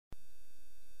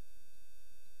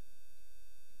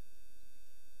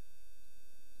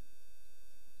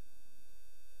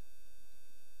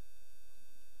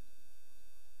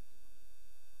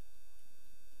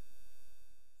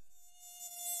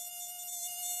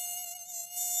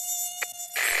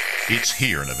It's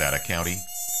here in Nevada County,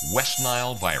 West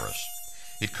Nile virus.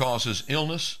 It causes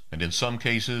illness and in some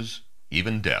cases,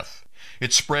 even death.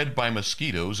 It's spread by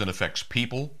mosquitoes and affects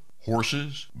people,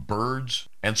 horses, birds,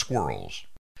 and squirrels.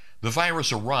 The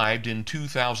virus arrived in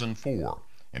 2004,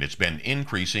 and it's been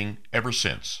increasing ever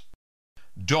since.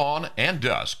 Dawn and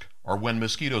dusk are when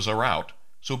mosquitoes are out,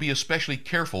 so be especially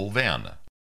careful then.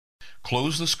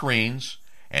 Close the screens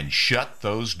and shut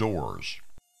those doors.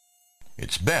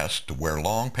 It's best to wear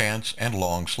long pants and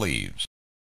long sleeves.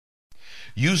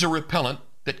 Use a repellent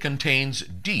that contains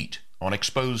DEET on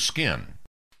exposed skin.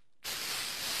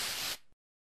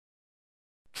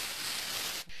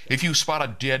 If you spot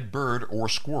a dead bird or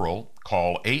squirrel,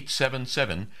 call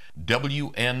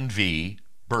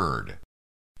 877-WNV-BIRD.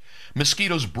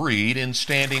 Mosquitoes breed in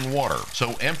standing water,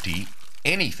 so empty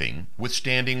anything with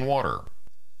standing water.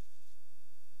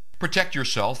 Protect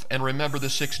yourself and remember the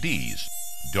 6 Ds: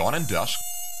 dawn and dusk,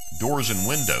 doors and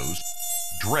windows,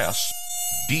 dress,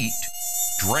 DEET,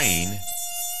 drain,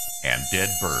 and dead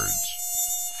birds.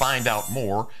 Find out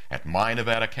more at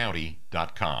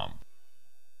mynevadacounty.com.